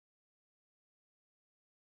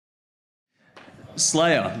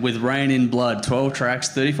Slayer with Rain in Blood, 12 tracks,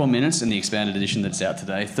 34 minutes, in the expanded edition that's out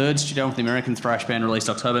today. Third studio with the American thrash band, released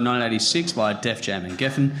October 1986 by Def Jam and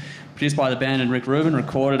Geffen. Produced by the band and Rick Rubin,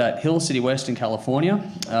 recorded at Hill City West in California.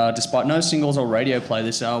 Despite no singles or radio play,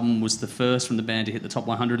 this album was the first from the band to hit the top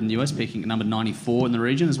 100 in the US, peaking at number 94 in the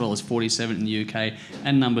region, as well as 47 in the UK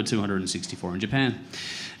and number 264 in Japan.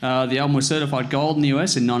 The album was certified gold in the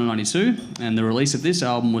US in 1992, and the release of this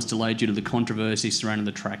album was delayed due to the controversy surrounding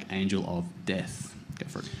the track Angel of Death. Go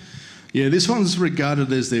for it. Yeah, this one's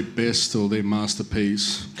regarded as their best or their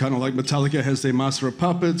masterpiece. Kind of like Metallica has their Master of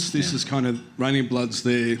Puppets. This is kind of Rain in Blood's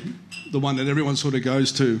the one that everyone sort of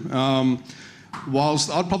goes to. Whilst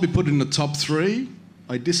I'd probably put it in the top three,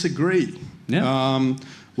 I disagree. Yeah.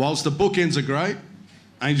 Whilst the bookends are great,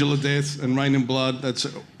 Angel of Death and Rain in Blood, that's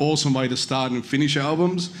an awesome way to start and finish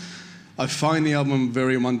albums. I find the album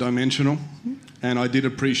very one-dimensional, and I did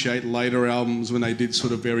appreciate later albums when they did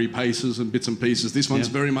sort of vary paces and bits and pieces. This one's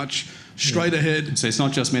very much straight ahead. So it's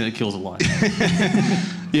not just me that kills a light.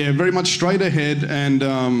 Yeah, very much straight ahead,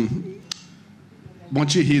 and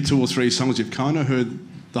once you hear 2 or 3 songs, you've kind of heard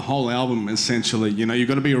the whole album, essentially. You know, you've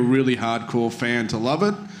got to be a really hardcore fan to love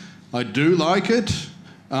it. I do like it.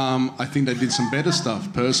 I think they did some better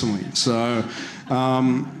stuff, personally. So,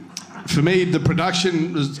 for me, the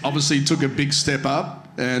production obviously took a big step up,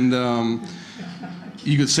 and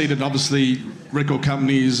you could see that obviously record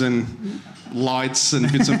companies and lights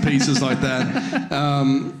and bits and pieces like that,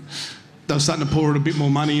 they were starting to pour a bit more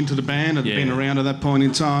money into the band. It had been around at that point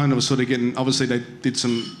in time. It was sort of getting, obviously they did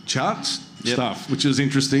some charts stuff, which is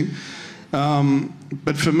interesting.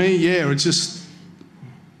 But for me, it's just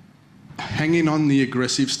hanging on the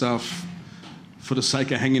aggressive stuff for the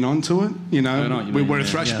sake of hanging on to it. You know, we're a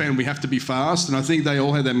thrash band, we have to be fast, and I think they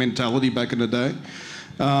all had that mentality back in the day.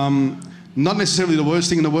 Not necessarily the worst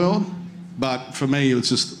thing in the world, but for me, it's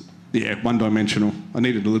just, one-dimensional. I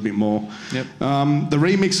needed a little bit more. Yep. The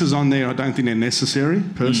remixes on there, I don't think they're necessary,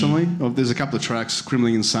 personally. There's a couple of tracks,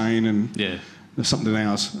 Criminally Insane and there's something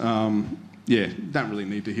else. Don't really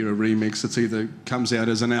need to hear a remix. It's either comes out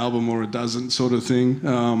as an album or it doesn't, sort of thing.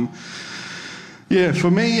 For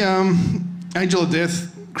me, Angel of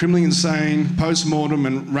Death, Criminally Insane, Mortem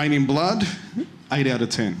and Rain in Blood, 8 out of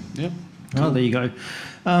 10. Yep. Cool. Oh, there you go.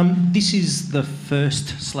 This is the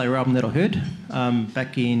first Slayer album that I heard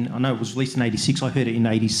back in, I know it was released in 86, I heard it in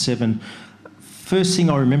 87. First thing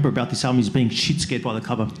I remember about this album is being shit scared by the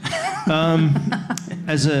cover. I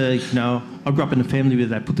grew up in a family where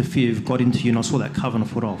they put the fear of God into you, and I saw that cover and I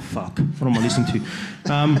thought, oh fuck, what am I listening to?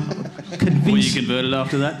 Were you converted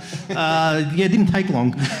after that? It didn't take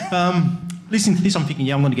long. Listening to this, I'm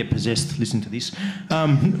thinking, I'm going to get possessed listening to this.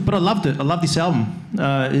 But I loved it. I love this album.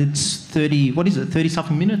 It's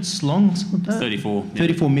 30-something minutes long? 34.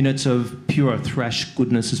 34 minutes of pure thrash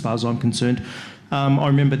goodness as far as I'm concerned. I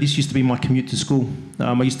remember this used to be my commute to school.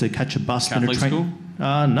 I used to catch a bus and a train. School?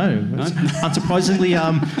 No. Unsurprisingly,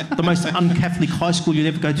 the most un-Catholic high school you'd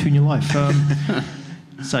ever go to in your life.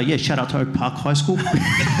 Shout out to Oak Park High School.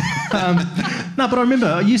 But I remember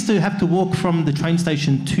I used to have to walk from the train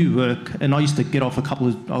station to work, and I used to get off a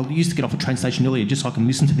train station earlier just so I can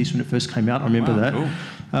listen to this when it first came out. I remember that. Cool.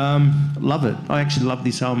 Love it. I actually love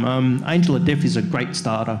this album. Angel of Death is a great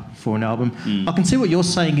starter for an album. I can see what you're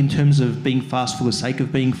saying in terms of being fast for the sake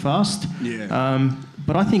of being fast.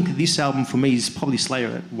 But I think this album for me is probably Slayer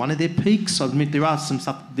at one of their peaks. I admit there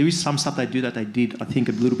is some stuff they do that they did, I think,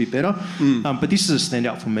 a little bit better. But this is a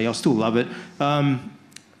standout for me. I still love it.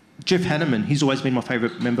 Jeff Hanneman, he's always been my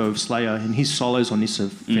favourite member of Slayer, and his solos on this are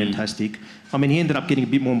fantastic. I mean, he ended up getting a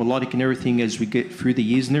bit more melodic and everything as we get through the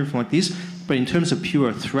years and everything like this. But in terms of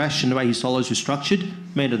pure thrash and the way his solos were structured,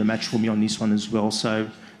 man of the match for me on this one as well. So,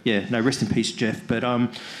 rest in peace, Jeff. But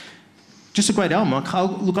just a great album.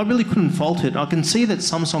 I really couldn't fault it. I can see that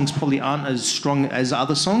some songs probably aren't as strong as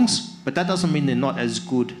other songs, but that doesn't mean they're not as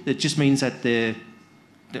good. It just means that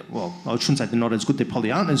I shouldn't say they're not as good, they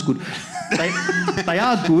probably aren't as good. They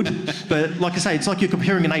are good, but like I say, it's like you're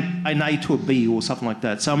comparing an A to a B or something like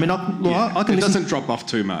that. So, I mean, I can it doesn't drop off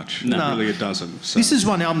too much. No, really it doesn't. So. This is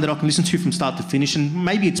one album that I can listen to from start to finish, and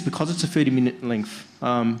maybe it's because it's a 30-minute length.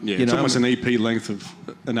 It's almost an EP length of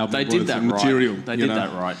an album worth of material. They did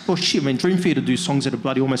that right. Well, shit, I mean, Dream Theater do songs that are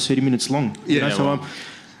bloody almost 30 minutes long.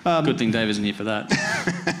 Good thing Dave isn't here for that.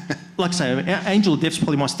 Like I say, Angel of Death's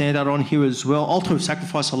probably my standout on here as well. Altar of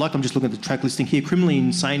Sacrifice I like. I'm just looking at the track listing here. Criminally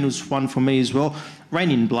Insane was one for me as well. Rain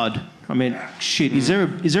in Blood. I mean, shit, is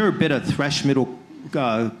there a better thrash metal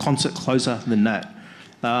concert closer than that?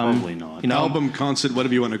 Probably not. Album, concert,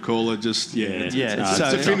 whatever you want to call it, just, it's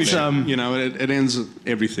a finish. It ends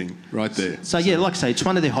everything right there. So, like I say, it's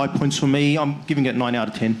one of their high points for me. I'm giving it 9 out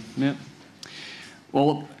of 10. Yeah.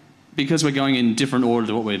 Well, because we're going in different order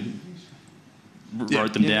to what we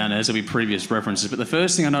wrote them down as, there'll be previous references. But the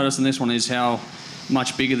first thing I noticed in this one is how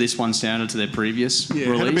much bigger this one sounded to their previous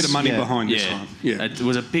release. Had a bit of money behind this one. Yeah. It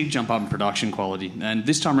was a big jump up in production quality. And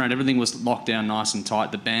this time around, everything was locked down nice and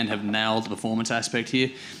tight. The band have nailed the performance aspect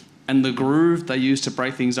here. And the groove they use to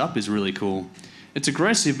break things up is really cool. It's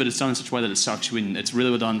aggressive, but it's done in such a way that it sucks you in. It's really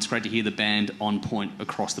well done. It's great to hear the band on point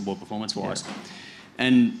across the board performance-wise. Yeah.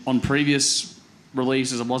 And on previous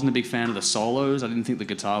releases, I wasn't a big fan of the solos. I didn't think the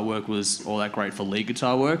guitar work was all that great for lead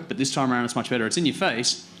guitar work, but this time around it's much better. It's in your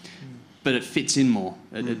face, but it fits in more.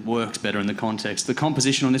 It works better in the context. The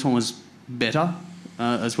composition on this one was better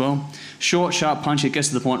as well. Short, sharp, punchy, it gets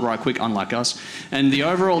to the point right quick, unlike us. And the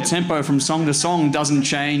overall tempo from song to song doesn't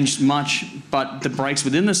change much, but the breaks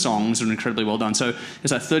within the songs are incredibly well done. So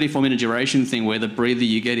it's a 34-minute duration thing where the breather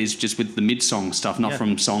you get is just with the mid-song stuff, not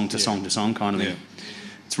from song to song to song kind of thing.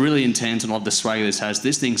 It's really intense, and I love the swagger this has.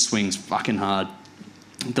 This thing swings fucking hard.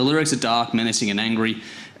 The lyrics are dark, menacing and angry.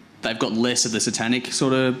 They've got less of the satanic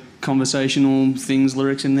sort of conversational things,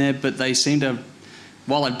 lyrics in there, but they seem to have,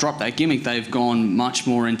 while they've dropped that gimmick, they've gone much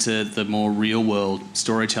more into the more real-world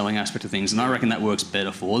storytelling aspect of things, and I reckon that works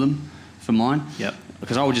better for them, for mine. Yep.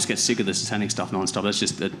 Because I would just get sick of the satanic stuff non-stop. That's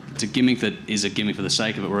just it's a gimmick that is a gimmick for the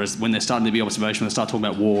sake of it, whereas when they're starting to be observational, they start talking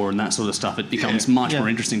about war and that sort of stuff, it becomes much more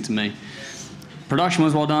interesting to me. Production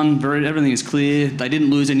was well done, everything is clear. They didn't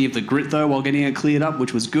lose any of the grit, though, while getting it cleared up,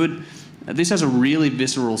 which was good. This has a really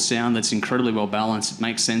visceral sound that's incredibly well balanced. It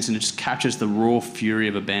makes sense and it just captures the raw fury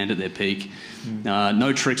of a band at their peak.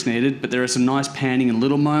 No tricks needed, but there are some nice panning and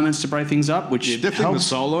little moments to break things up, which definitely helps. the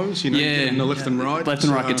solos, getting the left and right. Left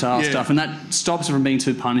and right guitar stuff, and that stops it from being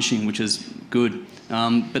too punishing, which is good.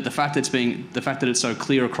 But the fact that it's so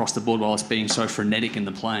clear across the board while it's being so frenetic in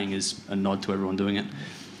the playing is a nod to everyone doing it.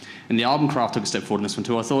 And the album craft took a step forward in this one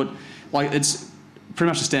too. I thought, it's pretty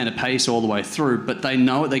much a standard pace all the way through, but they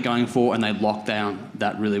know what they're going for and they lock down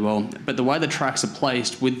that really well. But the way the tracks are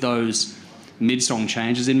placed with those mid-song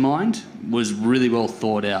changes in mind was really well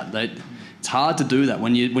thought out. It's hard to do that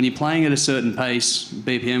when you're playing at a certain pace,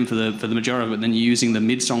 BPM for the majority of it, and then you're using the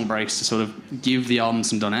mid-song breaks to sort of give the album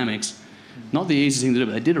some dynamics. Not the easiest thing to do,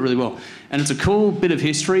 but they did it really well. And it's a cool bit of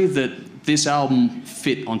history that this album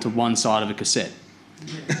fit onto one side of a cassette.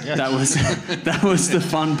 That was the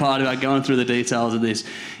fun part about going through the details of this.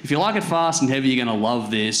 If you like it fast and heavy, you're going to love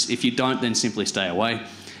this. If you don't, then simply stay away.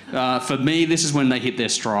 For me, this is when they hit their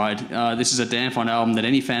stride. This is a damn fine album that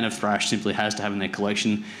any fan of thrash simply has to have in their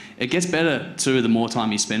collection. It gets better too the more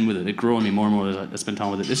time you spend with it. It grew on me more and more as I spend time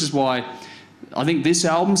with it. This is why I think this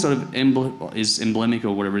album sort of is emblematic,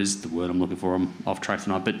 or whatever is the word I'm looking for. I'm off track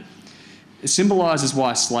tonight, but it symbolises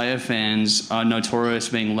why Slayer fans are notorious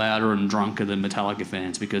for being louder and drunker than Metallica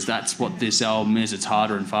fans, because that's what this album is. It's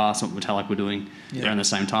harder and fast, what Metallica were doing there in the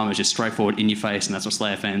same time. It's just straightforward, in your face, and that's what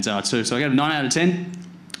Slayer fans are too. So I gave it a 9 out of 10.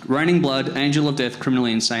 Raining Blood, Angel of Death,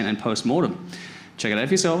 Criminally Insane, and Post-Mortem. Check it out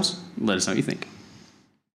for yourselves. Let us know what you think.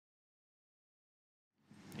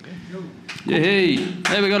 Yay!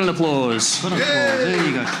 There we got an applause. There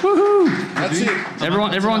you go. Woohoo! That's it.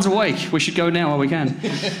 Everyone's awake. We should go now while we can.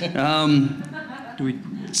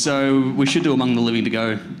 So we should do Among the Living to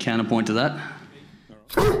go counterpoint to that.